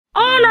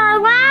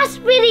last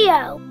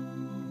video.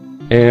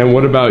 And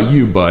what about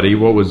you, buddy?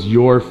 What was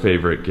your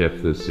favorite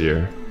gift this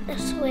year? The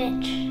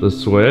Switch. The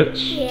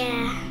Switch?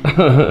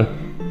 Yeah.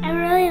 I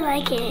really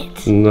like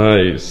it.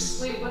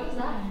 Nice. Wait, what is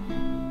that?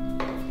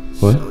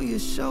 What? So you're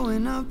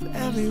showing up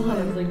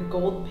everywhere. There's like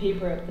gold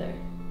paper up there.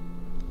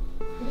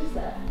 What is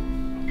that?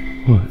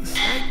 What? It's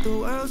like the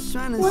world's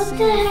trying to What see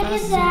the if heck I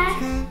is still that?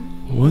 care.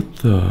 What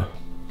the?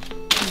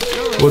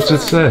 What's it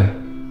say?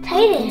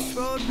 Tydus.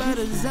 Controlled by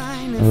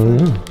design. I don't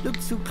know. Look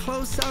too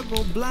close, I'll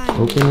go blind.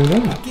 Open it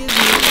up. Give me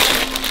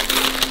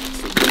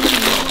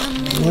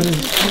What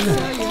is tell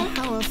that? you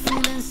how I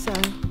feel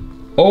inside.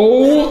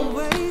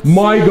 Oh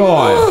my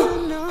god!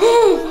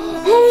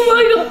 Oh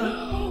my god!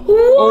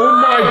 Oh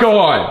my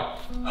god!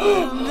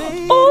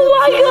 Oh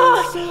my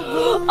god!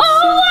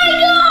 Oh my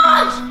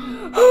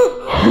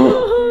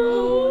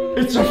god!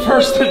 It's a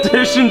first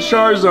edition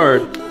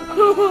Charizard.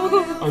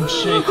 I'm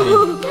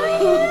shaking.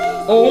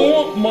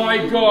 Oh my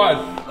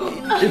god!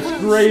 It's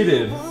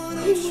graded.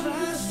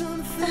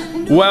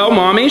 Well,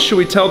 Mommy, should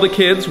we tell the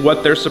kids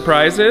what their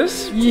surprise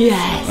is?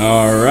 Yes.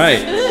 All right.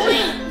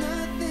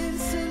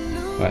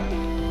 What?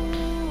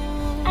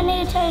 I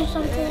need to tell you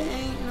something.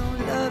 Ain't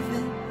no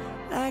loving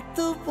like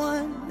the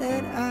one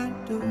that I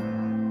do.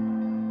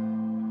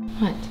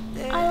 What?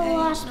 I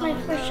lost my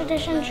first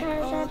edition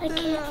Charizard. I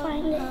can't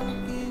find it.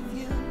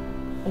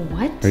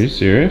 What? Are you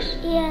serious?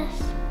 Yes.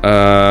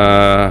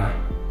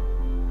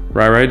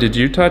 RyRy, did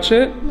you touch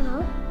it?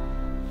 No.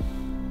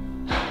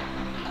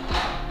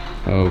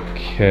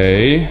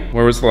 Okay.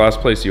 Where was the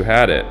last place you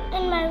had it?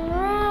 In my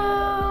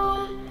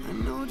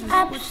room,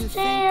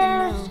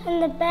 upstairs, in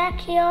the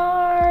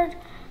backyard,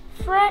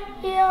 front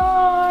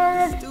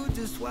yard,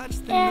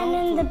 and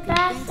in the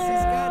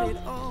bathroom.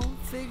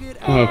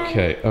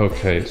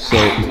 Okay. So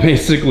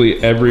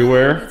basically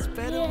everywhere.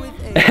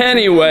 Yeah.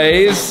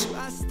 Anyways,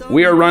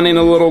 we are running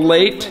a little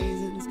late.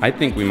 I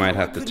think we might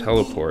have to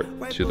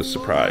teleport to the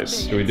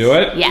surprise. Should we do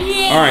it?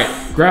 Yeah. All right,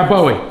 grab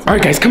Bowie. All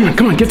right, guys, come on,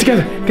 get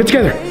together.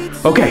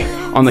 Okay,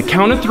 on the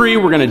count of 3,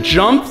 we're gonna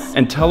jump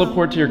and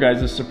teleport to your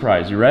guys'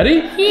 surprise. You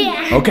ready?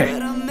 Yeah. Okay,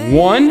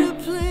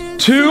 1,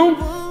 2,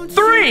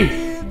 3.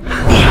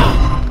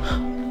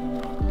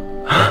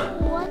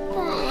 What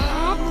the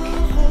heck?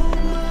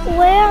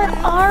 Where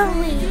are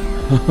we?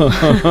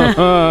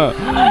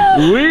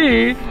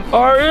 We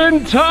are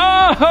in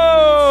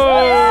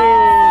Tahoe!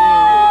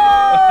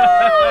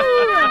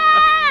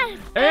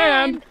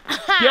 And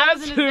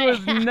guess who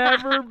has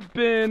never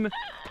been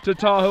to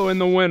Tahoe in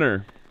the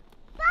winter?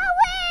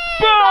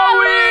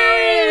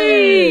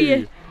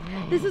 Bowie!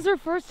 This is her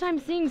first time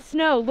seeing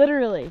snow,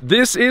 literally.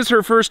 This is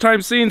her first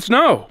time seeing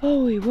snow.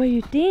 Bowie, what do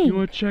you think? You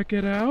want to check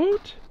it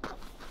out?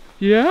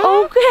 Yeah?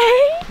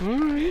 Okay. All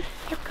right.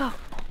 Here, go.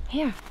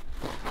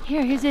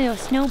 Here's a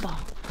snowball.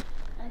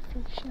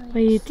 What do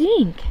you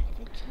think?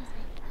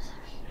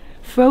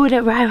 Throw it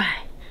at RyRy.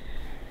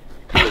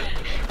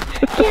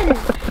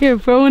 Here,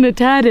 throw in a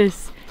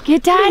Tydus.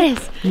 Get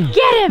Tydus.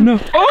 Get him. No.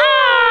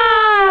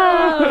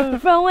 Oh!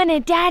 Throw in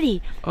at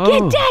Daddy. Oh.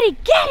 Get Daddy.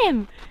 Get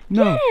him.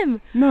 No. Get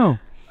him. No.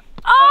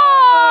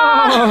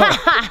 Oh!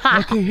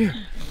 Okay, here.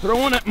 Throw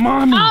one at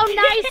Mommy. Oh,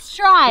 nice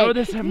try. Throw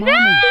this at Mommy.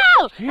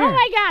 No! Here. Oh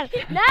my God.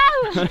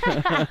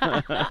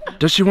 No!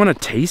 Does she want to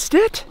taste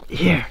it?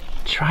 Here,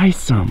 try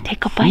some.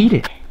 Take a bite. Eat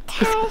it.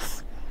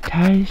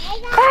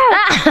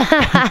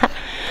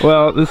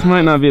 Well, this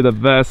might not be the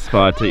best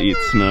spot to eat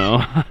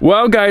snow.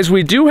 Well, guys,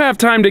 we do have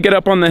time to get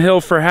up on the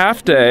hill for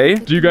half day.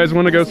 Do you guys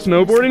want to go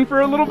snowboarding for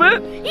a little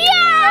bit?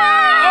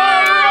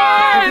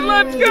 Yeah! All right,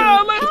 let's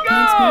go, let's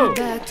go!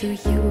 Back to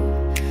you.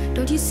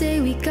 Don't you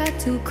say we got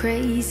too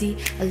crazy?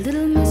 A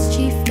little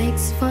mischief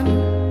makes fun.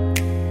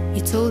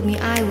 You told me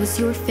I was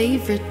your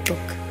favorite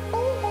book.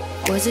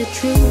 Was it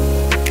true?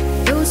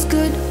 Those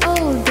good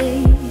old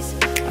days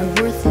are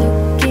worth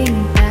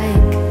looking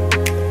back.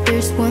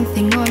 There's one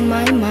thing on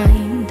my mind.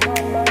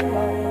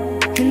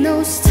 In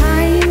those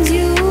times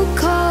you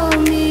call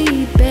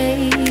me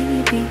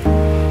baby,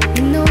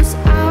 in those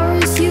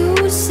hours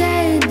you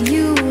said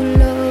you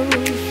loved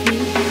me.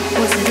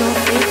 Was it all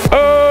fake?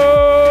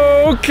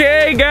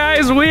 Okay,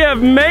 guys, we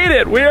have made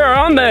it. We are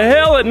on the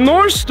hill at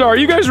North Star.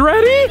 You guys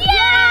ready?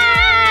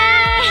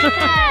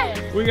 Yeah!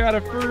 We got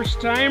a first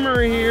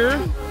timer here.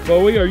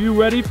 Bowie, are you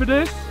ready for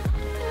this?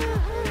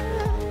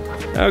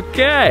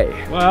 Okay,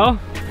 well,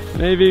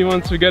 maybe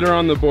once we get her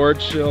on the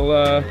board, she'll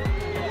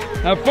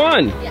have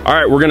fun. Yeah. All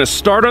right, we're gonna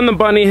start on the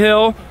bunny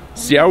hill,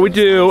 see how we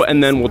do,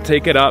 and then we'll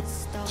take it up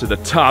to the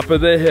top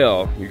of the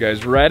hill. You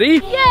guys ready?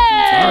 Yay! All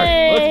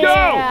right, let's go.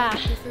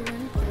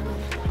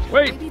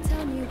 Wait,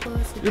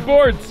 your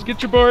boards,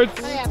 get your boards.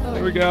 Oh, yeah,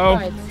 there we go.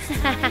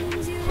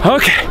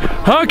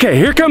 Okay,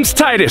 here comes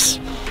Tydus.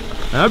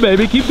 Now,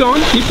 baby, keep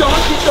going.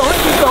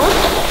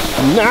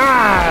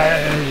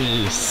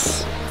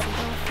 Nice.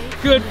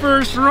 Good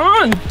first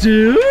run,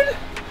 dude.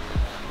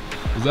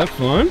 Was that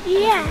fun?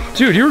 Yeah.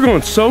 Dude, you were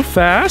going so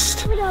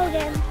fast.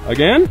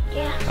 Again?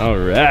 Yeah. All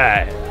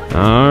right,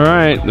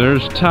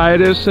 there's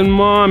Tydus and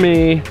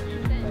Mommy.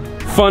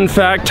 Fun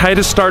fact,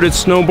 Tydus started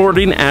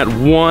snowboarding at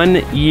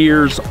 1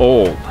 year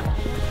old.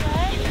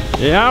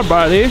 Yeah,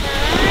 buddy.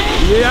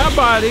 Yeah,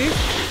 buddy.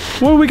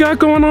 What we got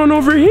going on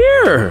over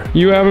here?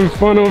 You having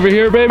fun over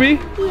here, baby?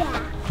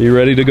 Yeah. You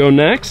ready to go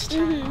next?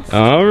 Mm-hmm.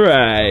 All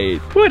right.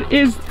 What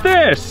is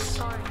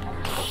this?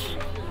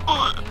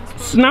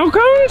 Snow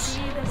cones?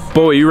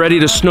 Boy, you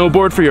ready to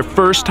snowboard for your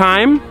first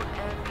time?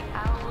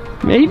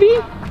 Maybe?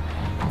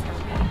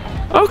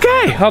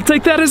 Okay, I'll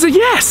take that as a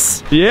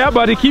yes. Yeah,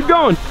 buddy, keep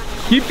going.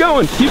 Keep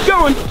going, keep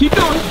going, keep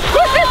going.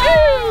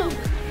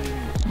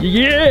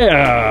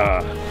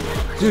 Yeah.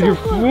 Dude, you're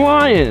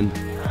flying.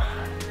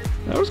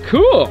 That was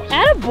cool.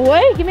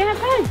 Attaboy, give me a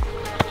high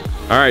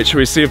five. All right, should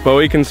we see if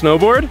Bowie can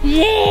snowboard?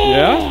 Yeah.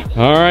 Yeah?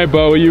 All right,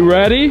 Bowie, you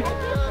ready?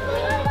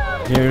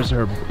 Here's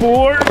her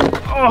board.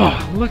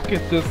 Oh, look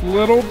at this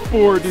little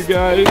board, you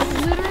guys.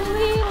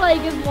 Literally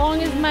like as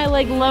long as my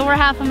lower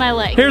half of my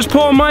leg. Here's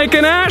Paul, Mike,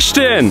 and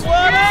Ashton.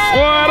 What up?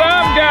 What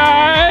up,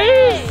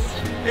 guys?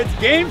 It's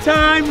game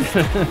time.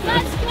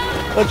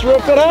 Let's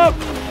rope it up.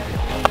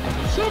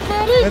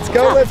 Let's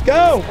go, let's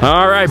go.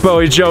 All right,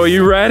 Bowie, Joey,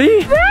 you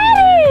ready?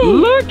 Ready!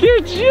 Look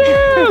at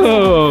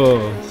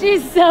you.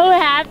 She's so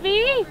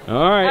happy.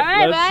 All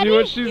right, let's buddy. see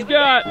what she's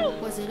got.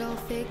 Was it all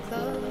fake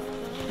love?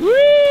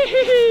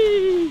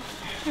 Whee!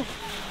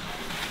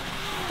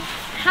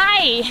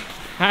 Hi.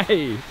 Hi.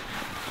 Yay!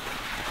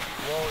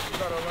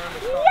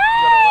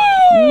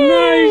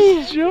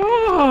 Nice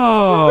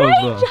job.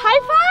 Great,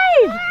 high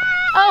five.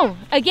 Oh,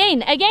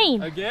 again.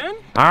 Again?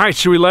 All right,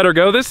 should we let her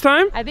go this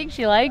time? I think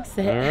she likes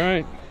it. All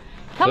right.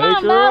 Come Take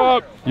on, her Bo.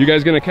 up. You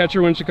guys gonna catch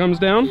her when she comes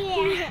down?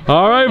 Yeah.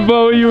 All right,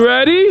 Bo, you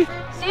ready?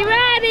 She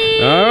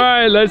ready. All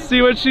right, let's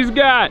see what she's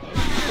got.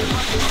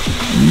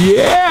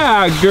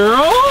 Yeah,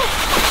 girl.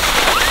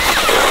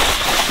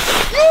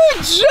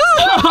 Good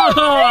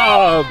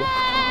job.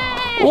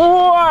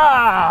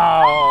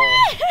 Wow.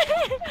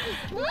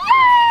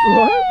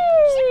 What?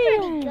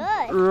 Pretty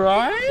good.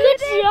 Right? Good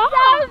job.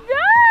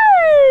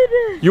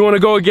 Good. You want to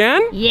go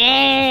again?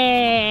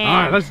 Yeah. All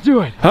right, let's do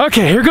it.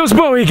 Okay, here goes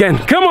Bowie again.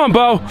 Come on,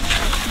 Bo.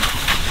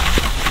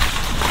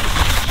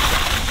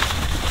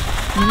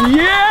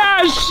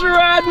 Yeah,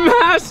 Shred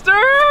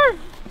Master.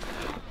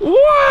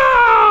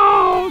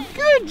 Wow,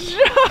 good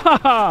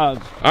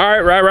job. All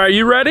right, RyRy,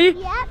 you ready? Yep.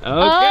 Okay.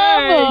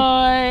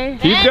 Oh boy.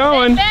 Keep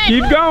going,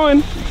 keep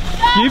going,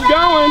 keep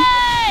going,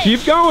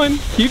 keep going,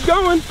 keep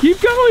going, keep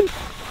going.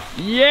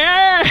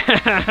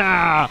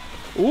 Yeah.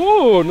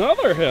 Ooh,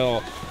 another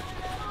hill.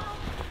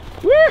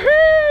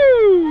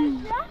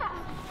 Woohoo!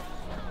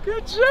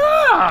 Good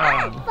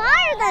job!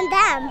 Farther than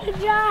them. Good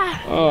job.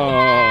 Oh.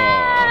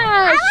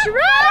 Farther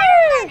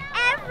than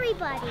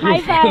everybody.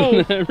 High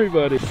five.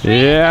 Everybody.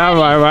 Yeah,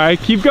 RyRy.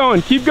 Keep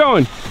going, keep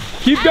going,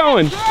 keep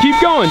going, keep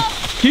going,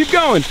 keep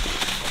going.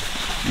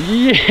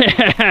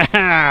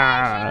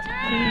 Yeah!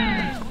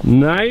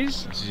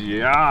 Nice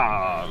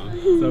job.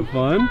 So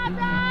fun.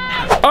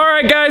 All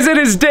right, guys, it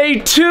is day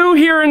 2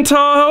 here in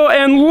Tahoe,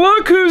 and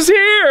look who's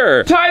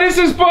here!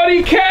 Tydus'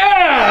 buddy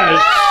Cash!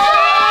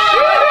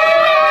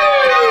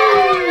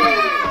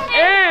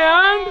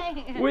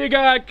 And we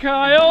got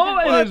Kyle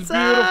and his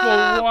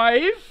beautiful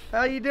wife.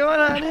 How you doing,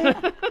 honey?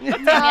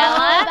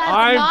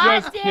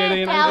 I'm just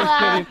kidding. I'm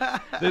just kidding.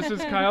 This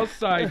is Kyle's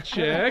side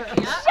chick.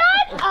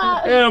 Shut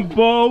up. And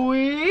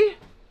Bowie.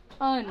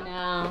 Oh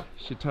no.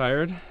 She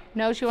tired?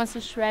 No, she wants to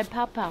shred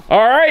Papa.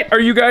 All right, are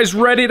you guys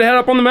ready to head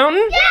up on the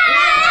mountain? Yeah!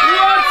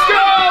 Let's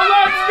go!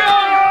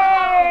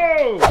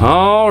 Let's go!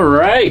 All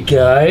right,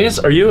 guys,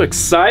 are you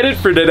excited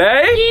for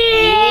today?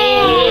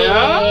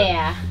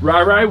 Yeah.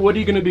 RyRy, what are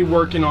you gonna be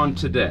working on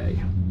today?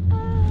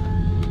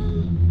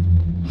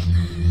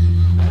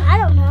 I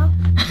don't know.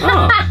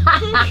 Oh,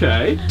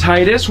 okay.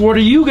 Tydus, what are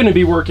you gonna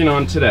be working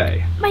on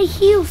today? My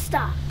heel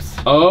stops.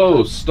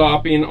 Oh,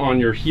 stopping on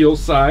your heel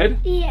side?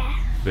 Yeah.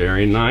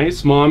 Very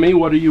nice. Mommy,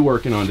 what are you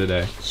working on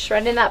today?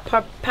 Shredding that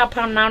Papa.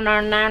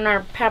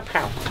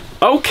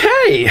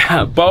 Okay.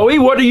 Bowie,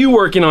 what are you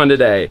working on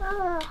today?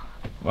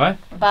 What?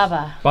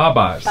 Baba.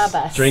 Babas.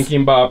 Babas.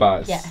 Drinking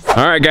babas. Yes.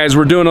 All right, guys,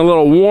 we're doing a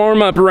little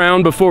warm-up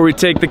round before we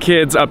take the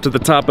kids up to the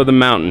top of the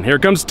mountain. Here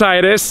comes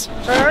Tydus.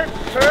 Turn,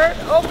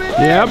 open.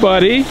 Yeah,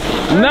 buddy.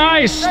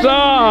 Nice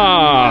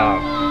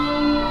stop.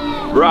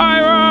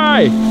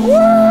 RyRy.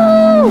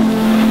 Woo!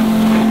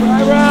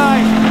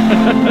 RyRy.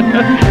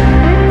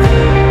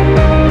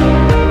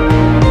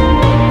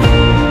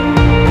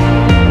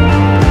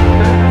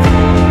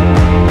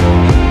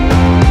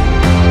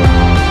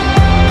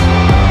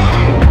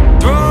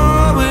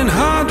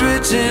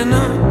 In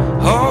a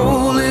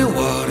holy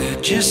water,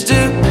 just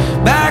a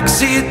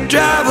backseat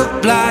driver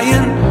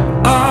flying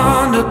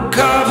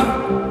undercover.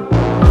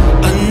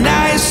 A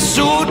nice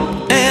suit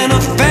and a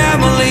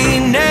family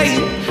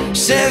name,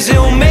 says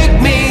he'll make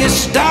me a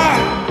star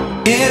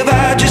if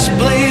I just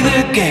play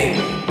the game.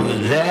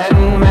 But that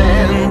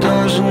man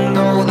doesn't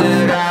know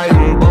that I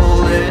am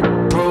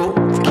bulletproof.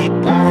 Keep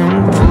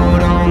one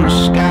foot on the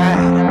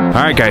sky.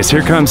 All right, guys,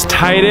 here comes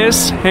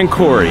Tydus and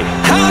Corey.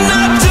 I'm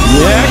not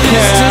doing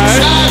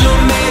Cash.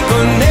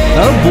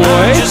 Oh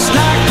boy.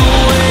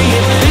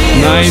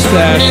 Nice,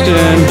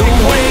 Ashton.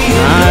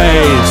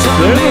 Nice.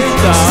 There's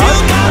a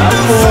stop.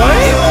 Oh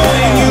boy.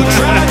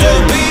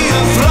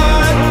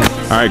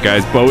 All right,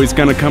 guys, Bowie's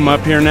gonna come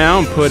up here now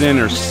and put in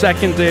her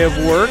second day of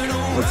work.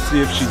 Let's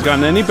see if she's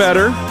gotten any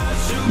better.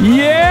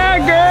 Yeah,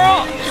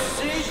 girl!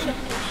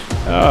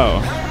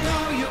 Oh.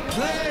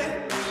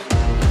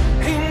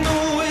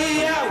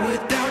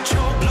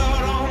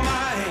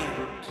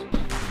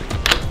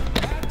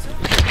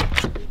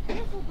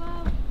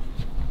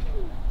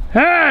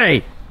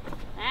 Hey!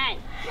 Hey.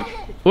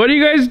 What are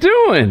you guys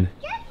doing?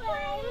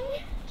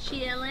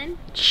 Chilling.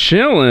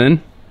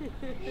 Chilling?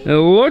 It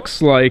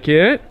looks like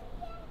it.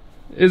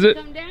 Is it?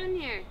 Come down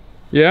here.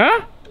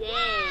 Yeah?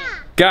 Yeah.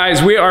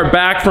 Guys, we are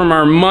back from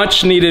our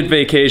much needed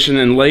vacation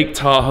in Lake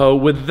Tahoe.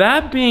 With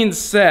that being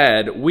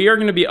said, we are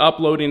going to be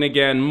uploading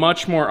again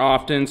much more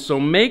often, so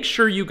make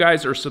sure you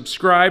guys are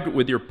subscribed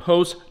with your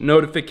post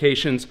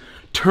notifications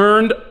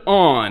turned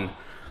on.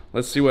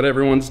 Let's see what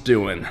everyone's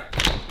doing.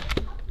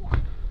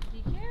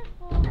 Be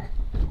careful.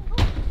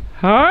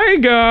 Hi,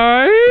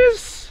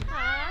 guys.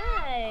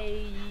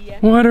 Hi.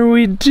 What are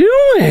we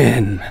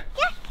doing?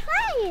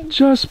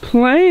 Just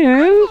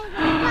playing.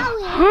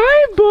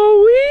 Hi,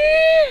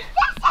 Bowie.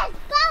 This is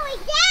Bowie,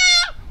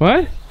 Dad.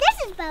 What? This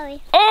is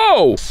Bowie.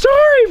 Oh,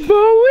 sorry,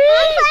 Bowie.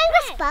 I'm playing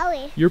with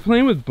Bowie. You're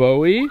playing with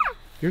Bowie?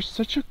 You're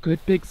such a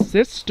good big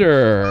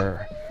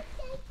sister.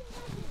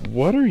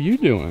 What are you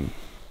doing?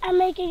 I'm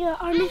making an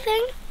army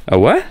thing. A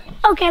what?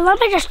 Okay, let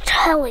me just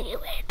tell you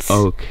it.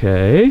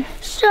 Okay.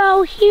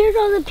 So here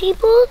are the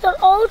people that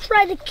all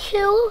tried to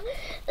kill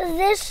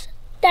this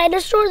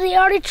dinosaur. They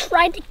already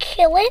tried to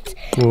kill it.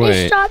 They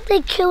Wait. stopped,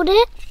 they killed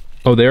it.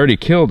 Oh, they already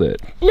killed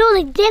it. No,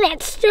 they didn't.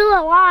 It's still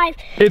alive.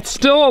 It's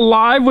still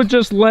alive with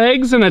just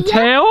legs and a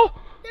tail?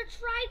 They're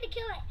trying to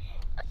kill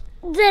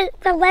it.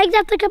 The legs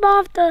have to come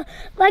off, the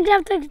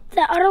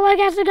other leg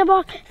has to come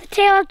off, the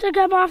tail has to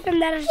come off, and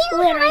then it's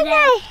literally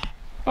dead.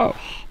 Oh.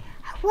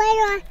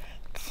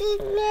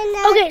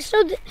 Okay,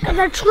 so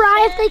they're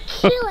trying to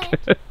kill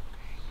it.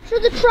 So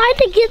they're trying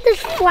to get this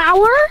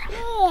flower.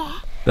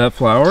 That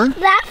flower?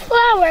 That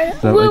flower Is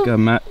that will, like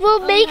a will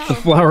make the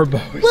flower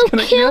Bowie's will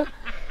gonna kill. get?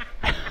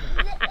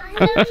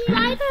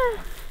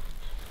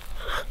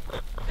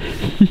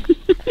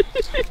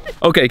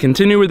 Okay,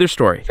 continue with your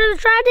story. So they're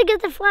trying to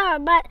get the flower,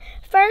 but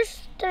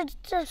first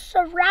they're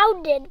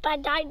surrounded by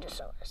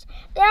dinosaurs.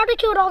 They already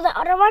killed all the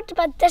other ones,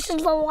 but this is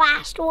the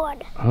last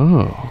one.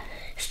 Oh.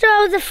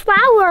 So the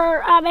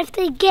flower, if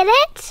they get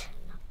it,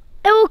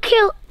 it will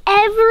kill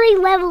every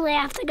level they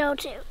have to go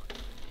to.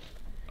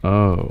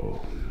 Oh.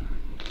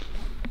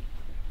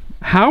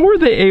 How were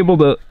they able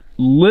to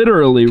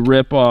literally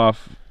rip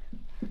off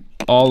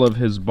all of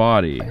his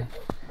body?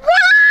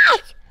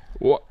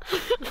 What?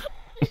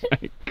 Oh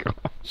my God.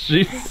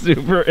 She's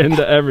super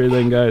into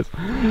everything, guys.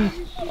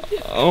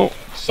 Oh.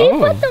 She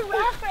put the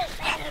reference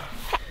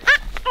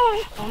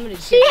in.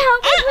 She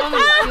helped me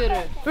with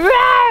the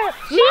reference.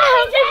 She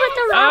helped me with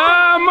the reference.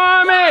 Ah,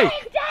 mommy!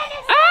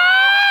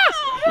 Ah!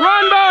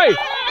 Run, boy!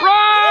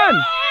 Run!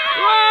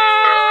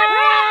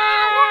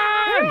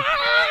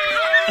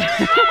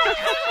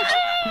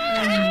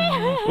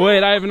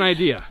 Wait, I have an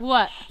idea.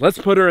 What? Let's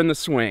put her in the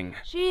swing.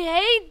 She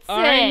hates it.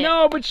 I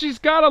know, but she's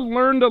got to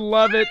learn to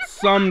love it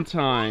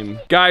sometime.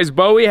 Guys,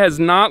 Bowie has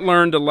not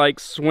learned to like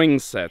swing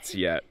sets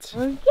yet.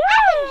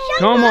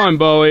 Come on,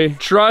 Bowie.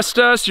 Trust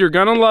us, you're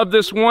gonna love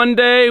this one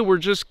day. We're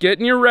just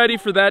getting you ready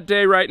for that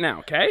day right now,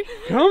 okay?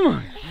 Come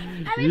on.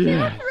 I mean, she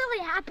looks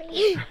really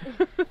happy.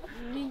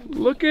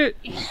 Look at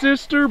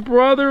sister,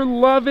 brother,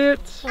 love it.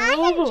 I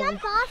can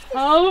jump off the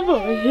Oh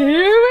boy,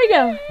 here we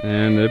go.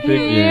 And it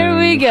begins. Here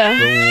we go.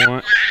 The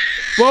one-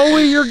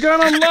 Bowie, you're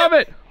gonna love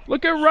it.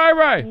 Look at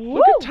RyRy.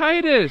 Look at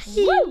Tydus.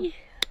 They love it.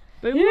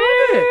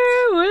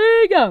 Here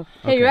we go.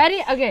 Okay, you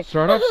ready? Okay.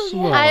 Start off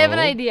slow. I have an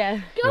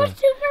idea. Go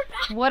super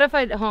fast. What if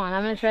I, hold on,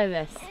 I'm gonna try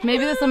this.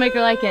 Maybe this will make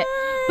her like it.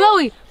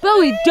 Bowie,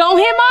 don't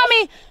hit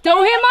mommy.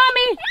 Don't hit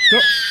mommy.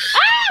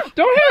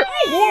 Don't hit.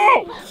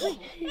 Whoa.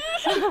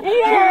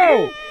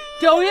 Whoa.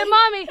 Don't hit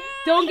mommy.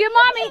 Don't get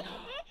mommy.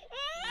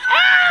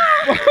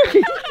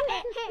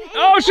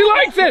 Oh, she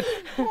likes it.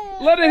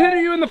 Let it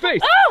hit you in the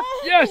face.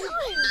 Yes.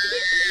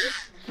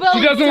 Bowie,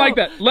 She doesn't like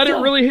that. Let it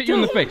really hit you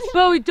in the face.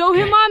 Bowie, don't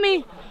hit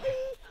mommy.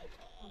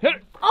 Hit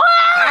it.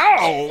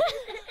 Ow.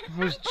 I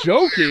was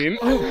joking.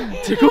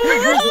 Tickle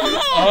fingers.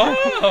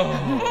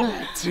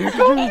 Oh.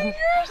 Tickle fingers.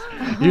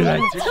 You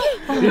like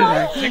tickle? You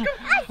like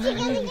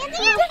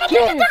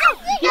tickle?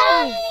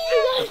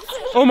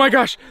 Oh my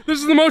gosh. This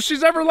is the most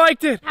she's ever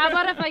liked it. How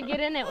about if I get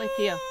in it with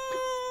you?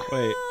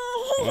 Wait.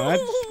 What?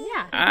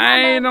 Yeah.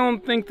 I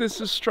don't think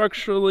this is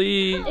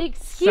structurally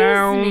Excuse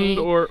sound me.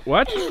 or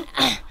what?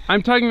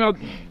 I'm talking about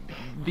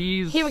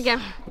these Here we go.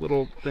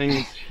 little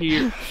things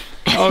here.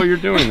 Oh, you're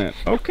doing it.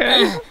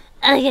 Okay.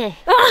 Okay.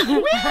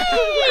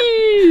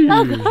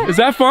 Is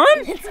that fun?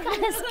 It's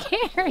kind of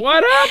scary.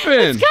 What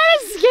happened? It's kind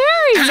of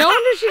scary. No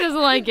wonder she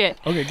doesn't like it.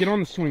 Okay, get on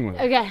the swing with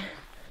it. Okay.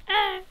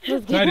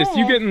 Tydus,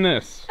 you get in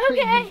this.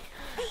 Okay.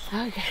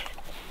 Okay.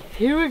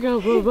 Here we go,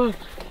 Boo.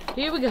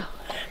 Here we go.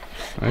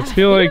 I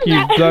feel like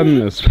you've done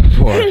this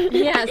before.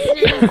 Yeah,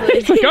 seriously.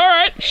 It's like, all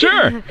right,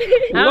 sure.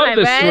 Love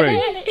this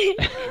swing.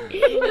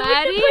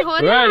 Ready?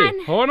 Hold Ready.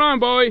 on. Hold on,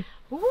 Bowie.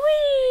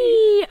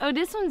 Whee! Oh,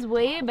 this one's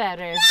way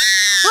better.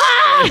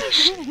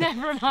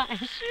 Never mind.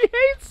 She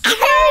hates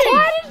slides.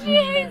 Why did she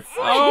hate slides?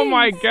 Oh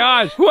my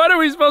gosh. What are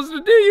we supposed to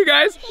do, you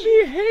guys?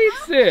 She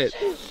hates it.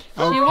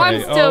 She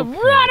wants to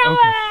run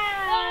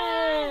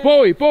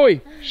away.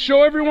 Bowie,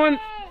 show everyone.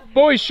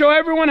 Bowie, show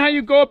everyone how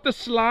you go up the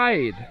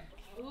slide.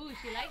 Ooh,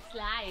 she likes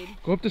slide.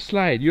 Go up the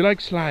slide. You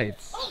like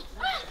slides.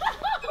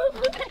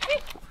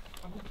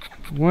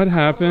 What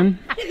happened?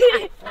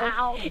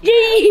 Ow.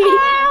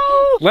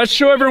 Let's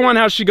show everyone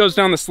how she goes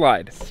down the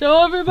slide.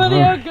 Show everybody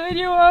how good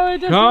you are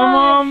with the Come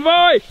on,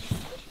 boy.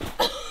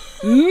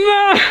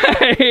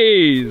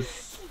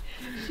 Nice.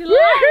 She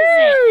loves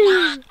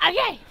it.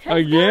 Okay.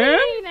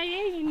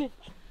 Again?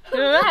 All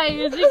right,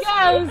 here she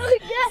goes.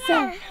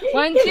 So,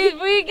 1, 2,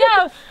 3,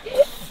 go.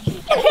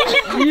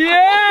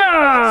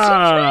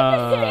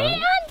 Yeah.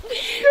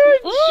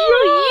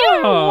 Ooh,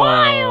 you're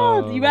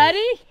wild. You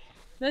ready?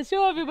 Let's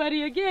show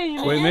everybody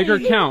again. Wait, make her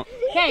count.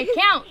 Okay,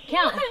 count.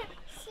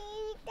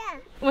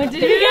 1, 2, 3,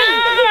 go.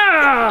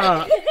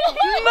 Yeah.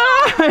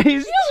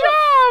 Nice job.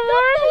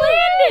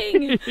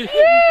 Landing. Great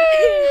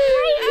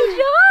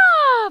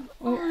job.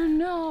 Oh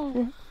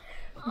no.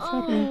 What's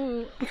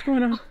happening? What's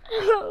going on? I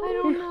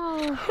don't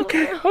know.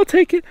 Okay, I'll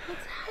take it.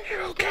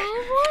 You're okay. Can I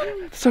have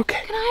one? It's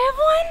okay. Can I have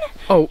one?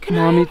 Oh, Can I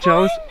mommy have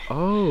jealous? one?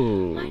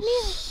 Oh, What?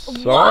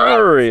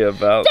 sorry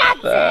about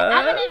That's that. it.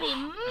 I'm gonna be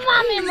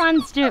mommy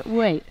monster.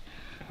 Wait.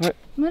 What?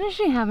 What does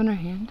she have in her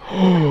hand?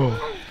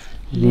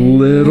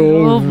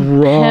 Little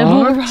Pebble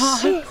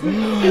rocks. rocks.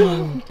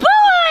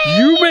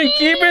 You've been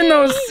keeping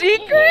those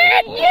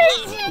secrets?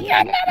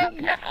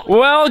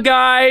 Well,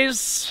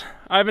 guys,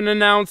 I have an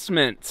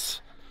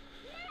announcement.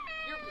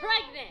 You're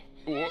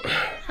pregnant.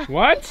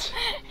 What?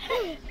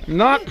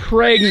 Not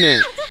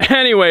pregnant.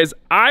 Anyways,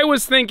 I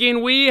was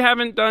thinking we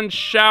haven't done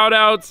shout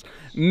outs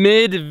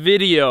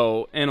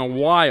mid-video in a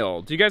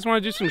while. Do you guys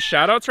want to do some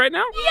shout outs right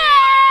now? Yeah!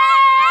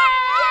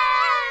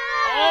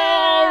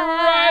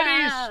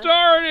 Alrighty,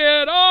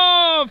 started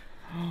off,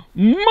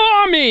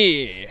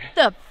 Mommy.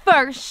 The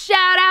first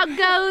shout out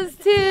goes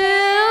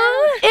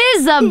to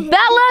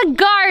Isabella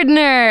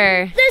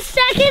Gardner. The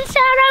second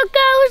shout out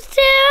goes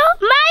to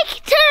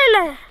Mike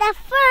Turner. The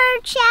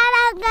third shout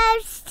out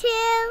goes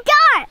to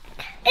Dark.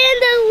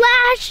 And the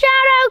last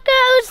shout out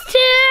goes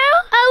to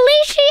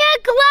Alicia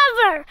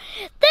Glover.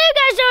 Thank you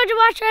guys so much for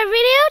watching our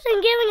videos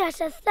and giving us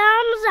a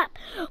thumbs up.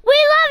 We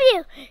love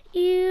you.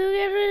 You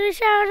give it a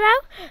shout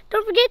out.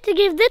 Don't forget to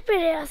give this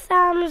video a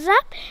thumbs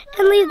up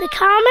and leave the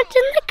comments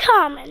in the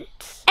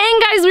comments.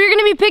 And guys, we're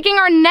gonna be picking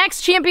our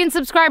next champion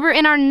subscriber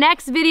in our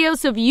next video.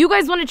 So if you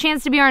guys want a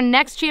chance to be our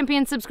next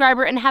champion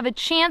subscriber and have a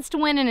chance to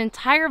win an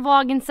entire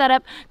vlogging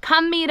setup,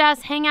 come meet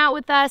us, hang out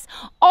with us.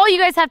 All you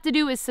guys have to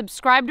do is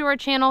subscribe to our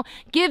channel,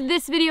 give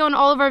this video and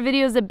all of our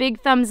videos a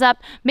big thumbs up.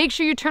 Make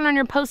sure you turn on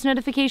your post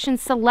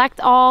notifications, select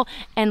all,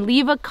 and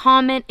leave a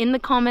comment in the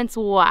comments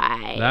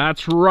why.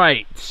 That's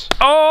right.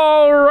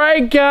 All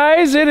right,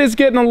 guys, it is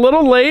getting a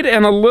little late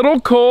and a little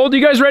cold.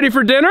 You guys ready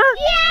for dinner?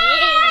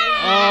 Yeah!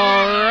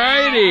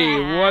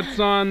 Alrighty, what's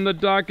on the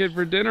docket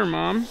for dinner,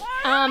 Mom?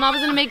 I was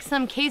gonna make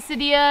some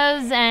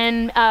quesadillas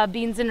and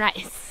beans and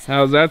rice.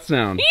 How's that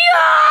sound? Yeah!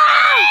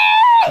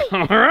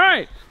 All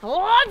right.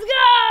 Let's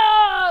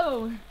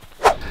go!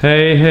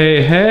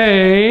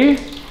 Hey.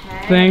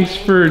 Thanks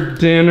for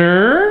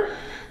dinner.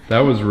 That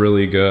was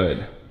really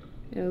good.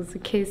 It was a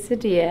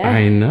quesadilla.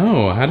 I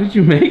know. How did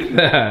you make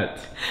that?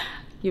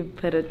 You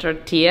put a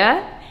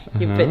tortilla,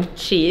 you put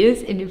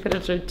cheese, and you put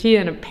a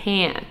tortilla in a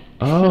pan.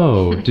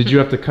 Oh, did you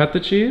have to cut the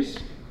cheese?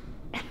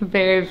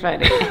 Very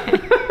funny.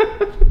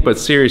 But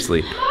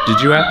seriously,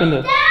 did you happen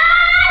to...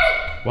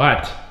 Dad!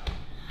 What?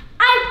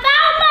 I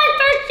found my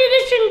first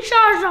edition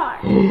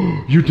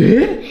Charizard You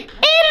did? in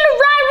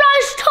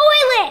RyRy's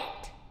toilet.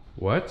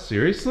 What?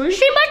 Seriously?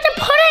 She must have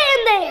put it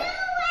in there.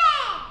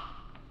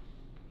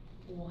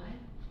 What?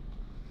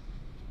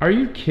 Are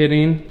you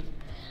kidding?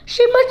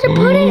 She must have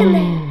put it in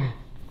there.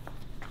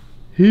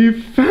 He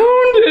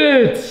found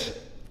it!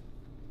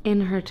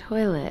 In her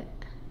toilet.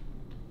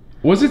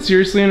 Was it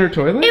seriously in her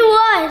toilet? It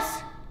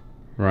was.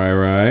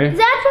 RyRy.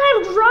 That's why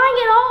I'm drawing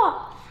it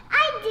off.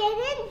 I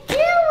didn't do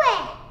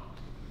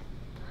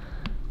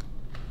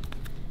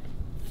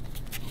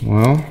it.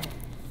 Well,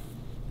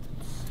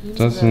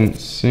 doesn't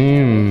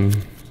seem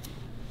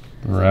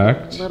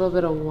wrecked. A little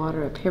bit of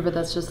water up here, but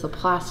that's just the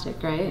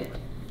plastic, right?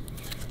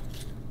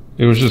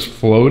 It was just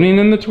floating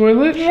in the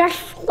toilet? Just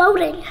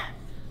floating.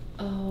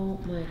 Oh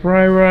my god.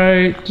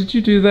 RyRy, did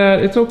you do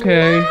that? It's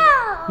okay.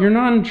 No. You're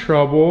not in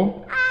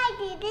trouble. I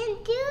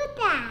didn't do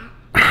that.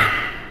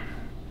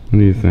 What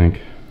do you think?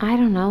 I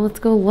don't know, let's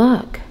go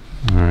look.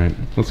 All right,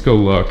 let's go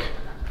look.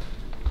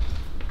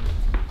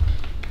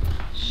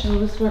 Show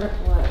us where it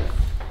was.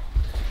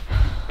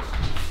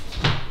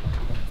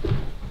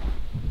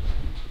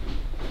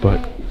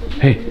 But,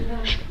 hey,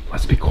 shh,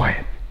 let's be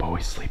quiet.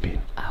 Bowie's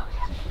sleeping. Oh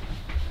yeah.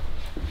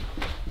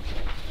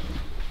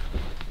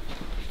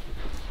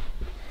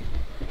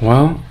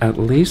 Well, at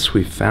least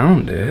we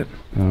found it.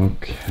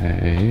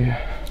 Okay.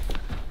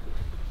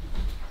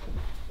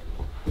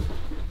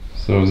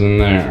 So So it was in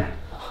there.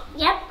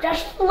 Yep,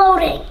 just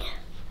floating.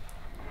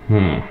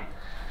 Hmm.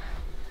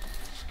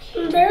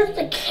 And there's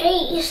the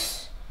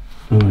case.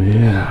 Oh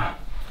yeah.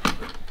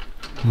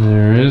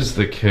 There is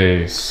the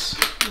case.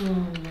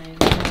 Oh my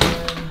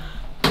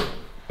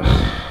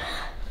god.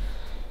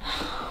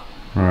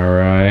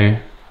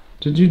 RyRy.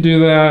 Did you do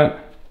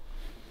that?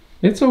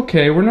 It's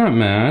okay, we're not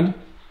mad.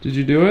 Did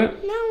you do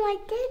it? No, I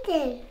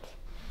didn't.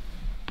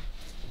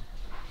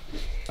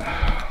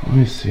 Let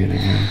me see it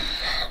again.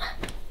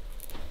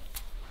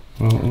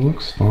 Well, it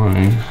looks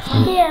fine.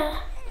 Yeah.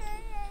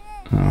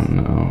 Oh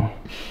no.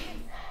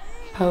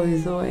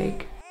 Poe's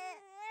awake.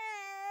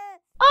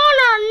 On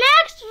our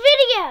next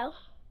video.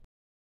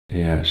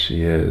 Yeah,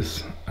 she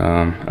is.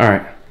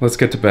 Alright, let's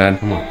get to bed.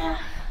 Come on.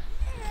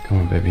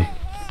 Come on, baby.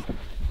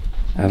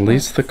 At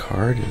least the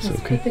card is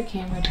okay. Put the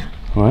camera down.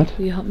 What?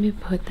 Will you help me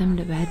put them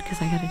to bed? Because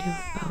I gotta do it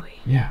with Bowie.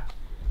 Yeah.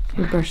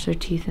 You brush their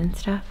teeth and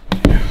stuff.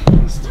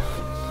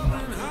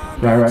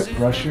 RyRy,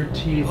 brush your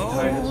teeth,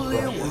 Tydus,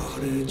 brush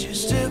your teeth.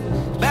 Just a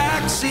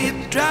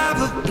backseat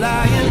driver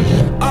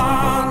flying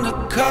on the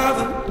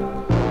cover.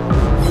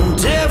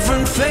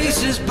 Different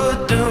faces,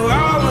 but they're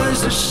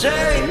always the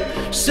same.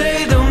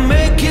 Say they'll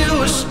make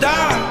you a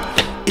star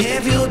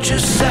if you'll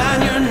just